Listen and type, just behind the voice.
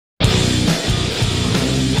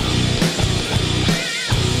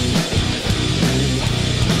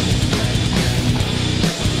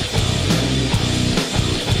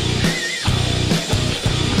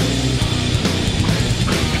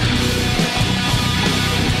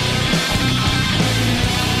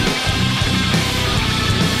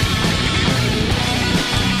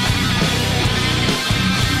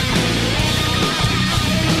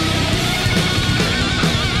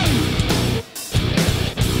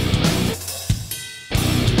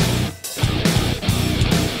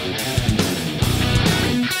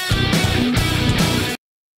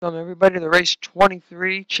Welcome everybody to race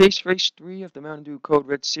 23, Chase Race 3 of the Mountain Dew Code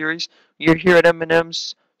Red Series. We're here at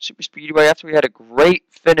M&M's Super Speedway after we had a great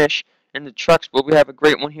finish in the trucks, but we have a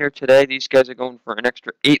great one here today. These guys are going for an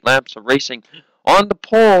extra 8 laps of racing. On the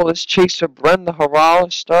pole is chaser Brenda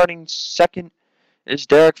Harala. Starting second is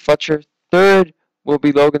Derek Fletcher. Third will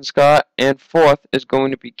be Logan Scott, and fourth is going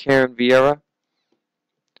to be Karen Vieira.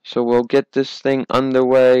 So we'll get this thing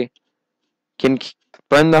underway. Can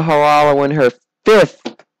Brenda Harala win her fifth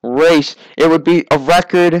race? It would be a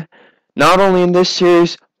record, not only in this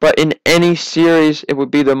series, but in any series. It would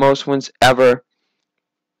be the most wins ever.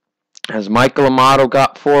 As Michael Amato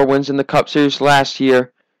got 4 wins in the Cup Series last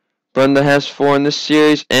year, Brenda has 4 in this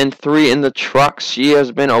series and 3 in the trucks. She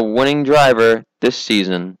has been a winning driver this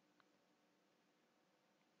season.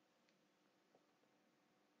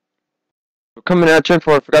 Coming out of turn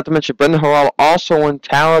 4, I forgot to mention Brenda Harala also won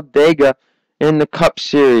Talladega in the Cup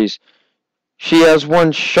Series. She has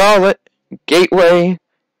won Charlotte, Gateway,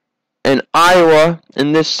 and Iowa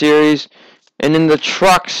in this series. And in the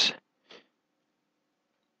trucks,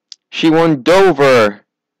 she won Dover,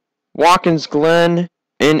 Watkins Glen,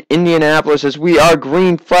 and Indianapolis. As we are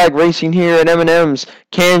green flag racing here at M&M's.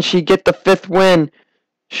 Can she get the 5th win?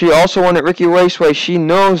 She also won at Ricky Raceway. She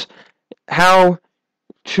knows how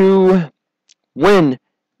to win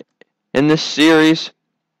in this series.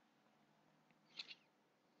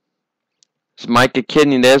 It's Micah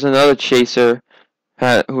Kidney. There's another chaser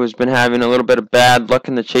who has been having a little bit of bad luck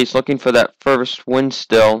in the chase, looking for that first win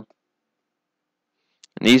still.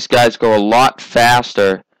 And these guys go a lot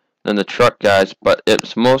faster than the truck guys, but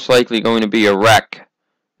it's most likely going to be a wreck.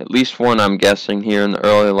 At least one, I'm guessing, here in the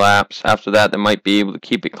early laps. After that, they might be able to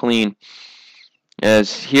keep it clean.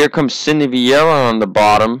 As here comes Cindy Vieira on the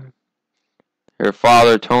bottom. Her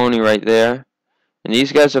father, Tony, right there. And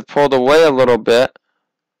these guys have pulled away a little bit.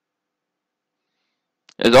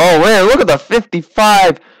 Oh, man, look at the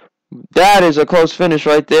 55. That is a close finish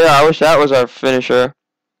right there. I wish that was our finisher.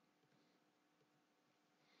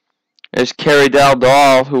 There's Carrie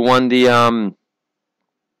Daldal, who won the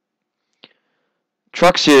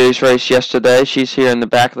Truck Series race yesterday. She's here in the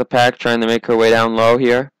back of the pack trying to make her way down low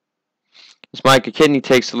here. As Micah Kidney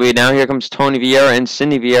takes the lead. Now here comes Tony Vieira and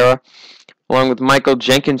Cindy Vieira, along with Michael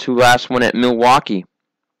Jenkins, who last won at Milwaukee.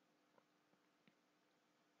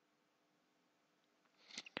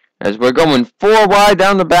 As we're going 4 wide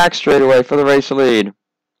down the back straightaway for the race lead.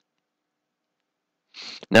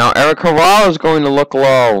 Now Eric Harala is going to look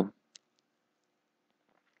low.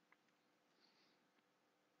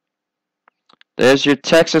 There's your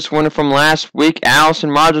Texas winner from last week,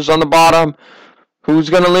 Allison Rogers on the bottom.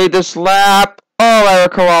 Who's going to lead this lap? Oh,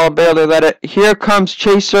 Eric Harala barely led it. Here comes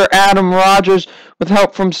chaser Adam Rogers with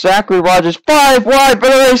help from Zachary Rogers. 5 wide for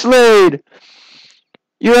the race lead.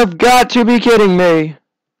 You have got to be kidding me.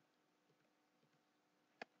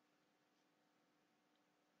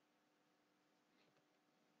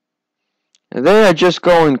 They are just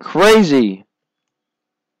going crazy.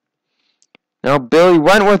 Now Billy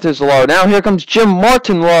Wentworth is low. Now here comes Jim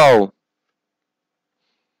Martin low.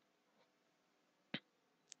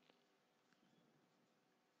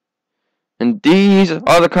 And these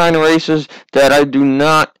are the kind of races that I do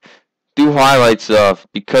not do highlights of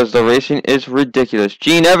because the racing is ridiculous.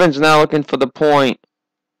 Gene Evans now looking for the point.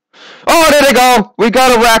 Oh, there they go. We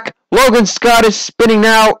got a wreck. Logan Scott is spinning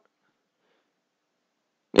out.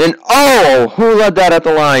 And oh, who led that at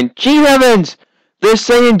the line? Gene Evans. They're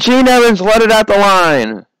saying Gene Evans led it at the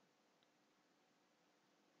line.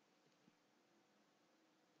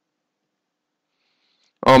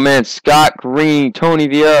 Oh man, Scott Green, Tony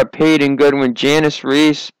Vieira, Peyton Goodwin, Janice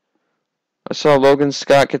Reese. I saw Logan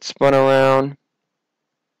Scott get spun around.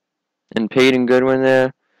 And Peyton Goodwin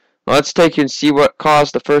there. Well, let's take you and see what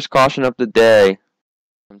caused the first caution of the day.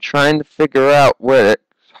 I'm trying to figure out where it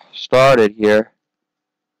started here.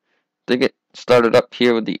 I think it started up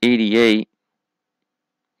here with the 88.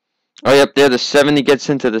 Oh, yep, there the 70 gets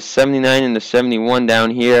into the 79 and the 71 down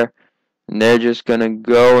here. And they're just going to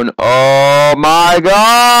go and... Oh, my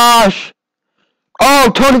gosh!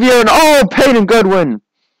 Oh, Tony Vieira and... Oh, Peyton Goodwin!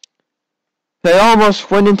 They almost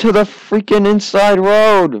went into the freaking inside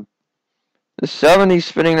road. The 70's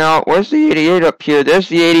spinning out. Where's the 88 up here? There's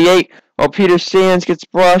the 88. Oh, Peter Sands gets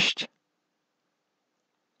brushed.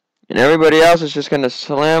 And everybody else is just going to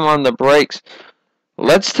slam on the brakes.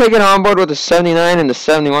 Let's take it on board with the 79 and the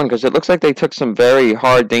 71 because it looks like they took some very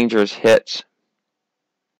hard, dangerous hits.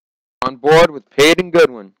 On board with Peyton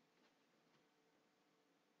Goodwin.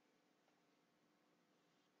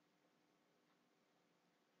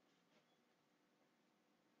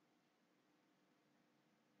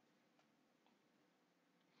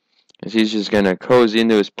 as he's just going to cozy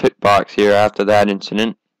into his pit box here after that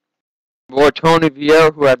incident. Or Tony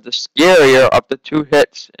Vieira, who had the scarier up to 2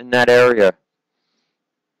 hits in that area.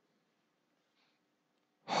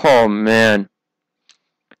 Oh man,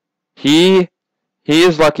 he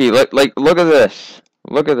is lucky. Look at this.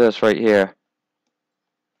 Look at this right here.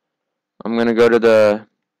 I'm gonna go to the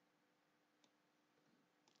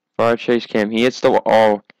far chase cam. He hits the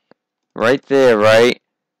wall right there, right?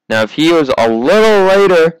 Now, if he was a little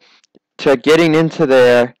later to getting into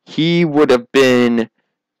there, he would have been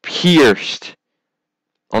pierced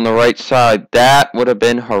on the right side. That would have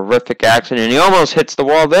been a horrific accident. He almost hits the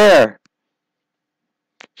wall there.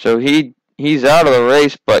 So he's out of the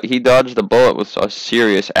race, but he dodged the bullet with a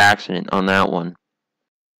serious accident on that one.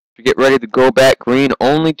 To get ready to go back green,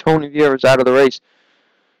 only Tony Vieira is out of the race.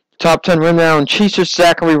 Top 10 run chaser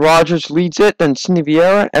Zachary Rogers leads it, then Cindy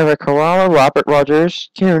Vieira, Eric Carrara, Robert Rogers,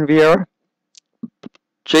 Karen Vieira,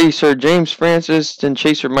 chaser James Francis, then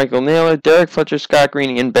chaser Michael Naylor, Derek Fletcher, Scott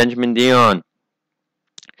Green, and Benjamin Dion.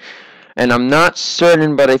 And I'm not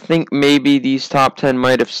certain, but I think maybe these top 10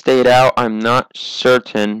 might have stayed out. I'm not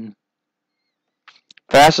certain.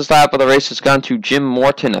 Fastest lap of the race has gone to Jim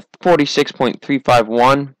Morton at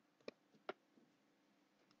 46.351.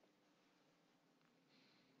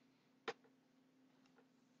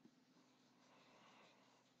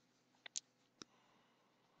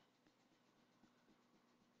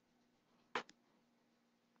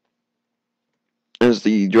 As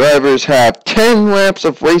the drivers have 10 laps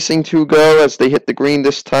of racing to go as they hit the green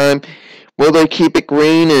this time. Will they keep it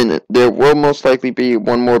green? And there will most likely be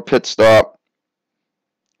one more pit stop.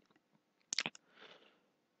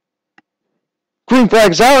 Green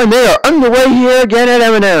flags out, and they are underway here again at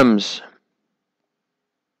M&M's.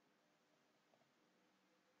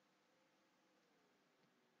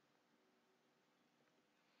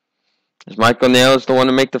 As Michael Naylor is the one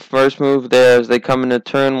to make the first move there as they come into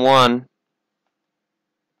turn 1.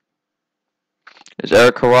 As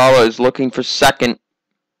Eric Carrara is looking for second.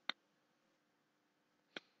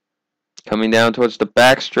 Coming down towards the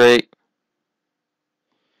back straight.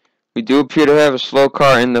 We do appear to have a slow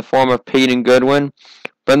car in the form of Peyton Goodwin.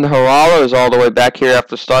 Ben Harala is all the way back here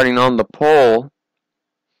after starting on the pole.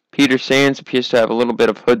 Peter Sands appears to have a little bit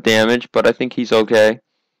of hood damage, but I think he's okay.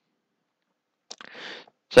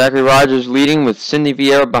 Zachary Rogers leading with Cindy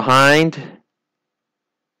Vieira behind.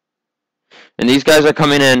 And these guys are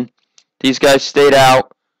coming in. These guys stayed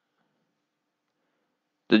out.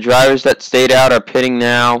 The drivers that stayed out are pitting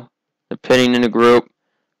now. They're pitting in a group.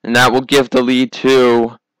 And that will give the lead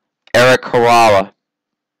to Eric Carrara,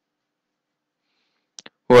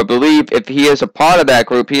 who I believe, if he is a part of that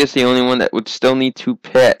group, he is the only one that would still need to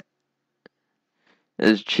pit.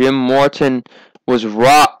 As Jim Morton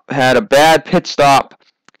had a bad pit stop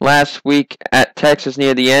last week at Texas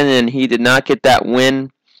near the end, and he did not get that win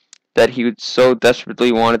that he so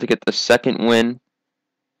desperately wanted to get the second win.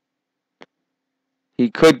 He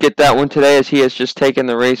could get that one today as he has just taken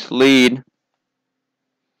the race lead.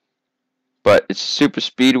 But it's a super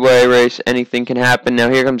speedway race. Anything can happen. Now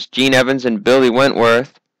here comes Gene Evans and Billy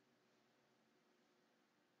Wentworth.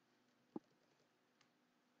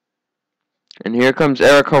 And here comes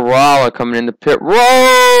Eric Carrara coming into pit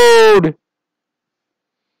road.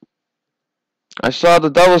 I saw the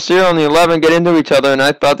double zero and the 11 get into each other, and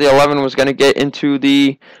I thought the 11 was going to get into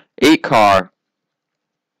the 8 car.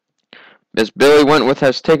 As Billy Wentworth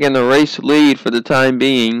has taken the race lead for the time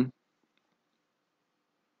being.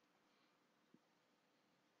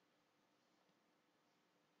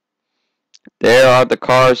 There are the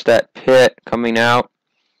cars that pit coming out.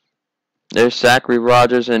 There's Zachary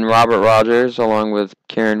Rogers and Robert Rogers along with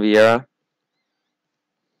Karen Vieira.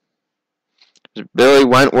 Billy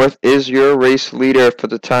Wentworth is your race leader for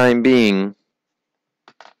the time being.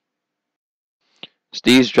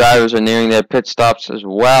 These drivers are nearing their pit stops as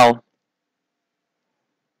well.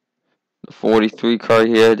 The 43 car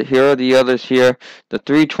here. Here are the others here. The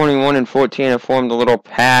 321 and 14 have formed a little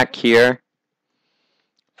pack here.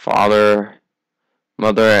 Father,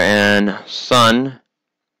 mother, and son.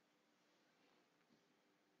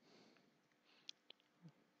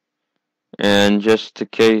 And just in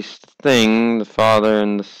case thing, the father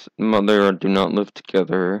and the mother do not live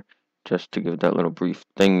together. Just to give that little brief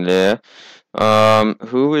thing there.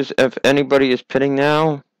 If anybody is pitting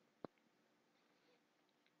now?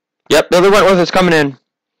 Yep, Billy Wentworth is coming in.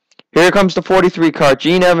 Here comes the 43 car.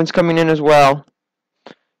 Gene Evans coming in as well.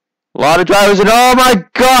 A lot of drivers, and oh my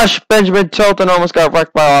gosh, Benjamin Tilton almost got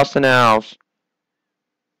wrecked by Austin Alves.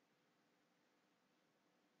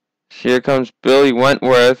 Here comes Billy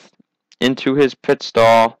Wentworth into his pit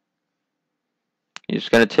stall. He's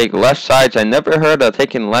going to take left sides. I never heard of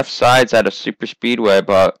taking left sides at a super speedway,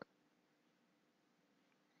 but...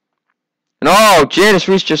 And oh, Janice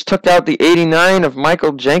Reese just took out the 89 of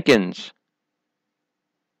Michael Jenkins.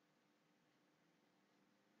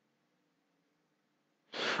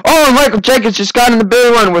 Oh, Michael Jenkins just got in the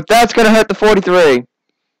big one with that's going to hit the 43.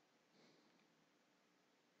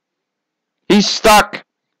 He's stuck.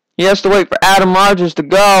 He has to wait for Adam Rogers to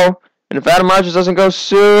go. And if Adam Rogers doesn't go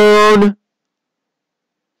soon...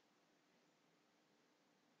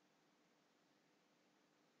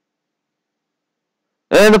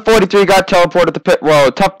 And the 43 got teleported to pit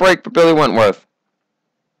road. Tough break for Billy Wentworth.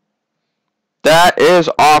 That is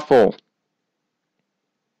awful.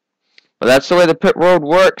 But that's the way the pit road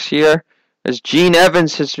works here. As Gene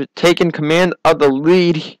Evans has taken command of the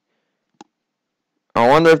lead. I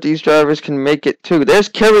wonder if these drivers can make it too. There's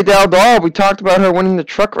Carrie Daldal. We talked about her winning the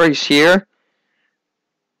truck race here.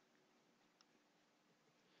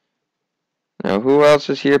 Now who else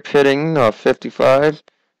is here pitting? 55.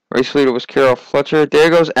 Race leader was Carol Fletcher. There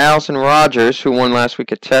goes Allison Rogers, who won last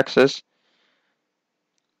week at Texas.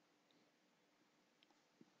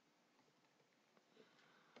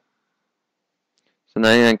 So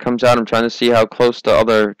 99 comes out. I'm trying to see how close the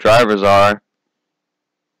other drivers are.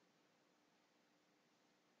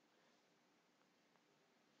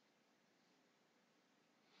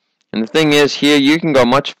 And the thing is, here you can go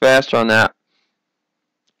much faster on that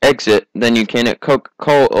exit than you can at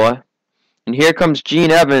Coca-Cola. And here comes Gene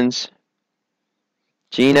Evans.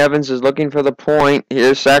 Gene Evans is looking for the point.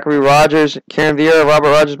 Here's Zachary Rogers, Karen Vieira, Robert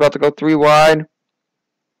Rogers about to go 3 wide.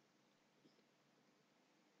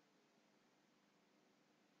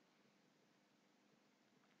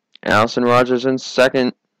 Allison Rogers in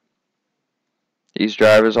second. These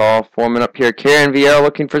drivers all forming up here. Karen Vieira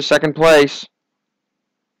looking for second place.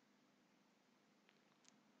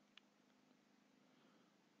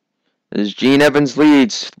 As Gene Evans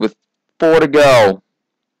leads with 4 to go.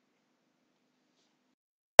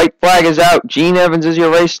 White flag is out. Gene Evans is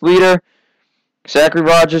your race leader. Zachary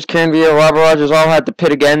Rogers, Karen Vieira, Robert Rogers all had to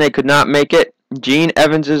pit again. They could not make it. Gene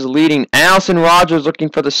Evans is leading. Allison Rogers looking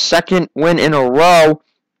for the second win in a row.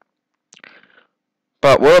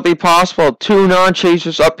 But will it be possible? 2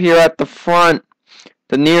 non-chasers up here at the front.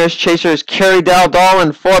 The nearest chaser is Carrie Daldal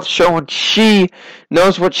in 4th, showing she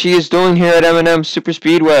knows what she is doing here at M&M Super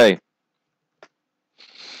Speedway.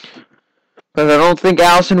 But I don't think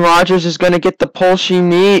Allison Rogers is going to get the pull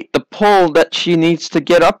that she needs to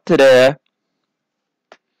get up to there.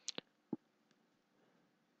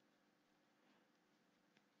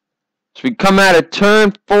 So we come out of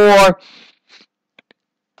turn 4.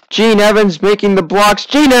 Gene Evans making the blocks.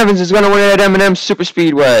 Gene Evans is going to win at M&M Super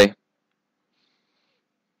Speedway.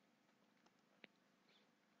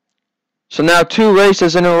 So now 2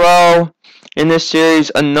 races in a row in this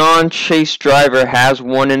series, a non-chase driver has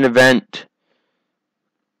won an event.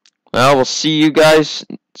 Well, we'll see you guys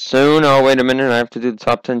soon. Oh, wait a minute. I have to do the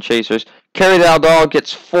top 10 chasers. Carrie Daldal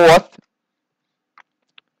gets 4th.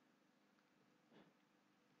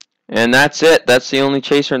 And that's it. That's the only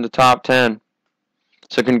chaser in the top 10.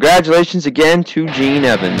 So congratulations again to Gene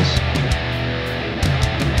Evans.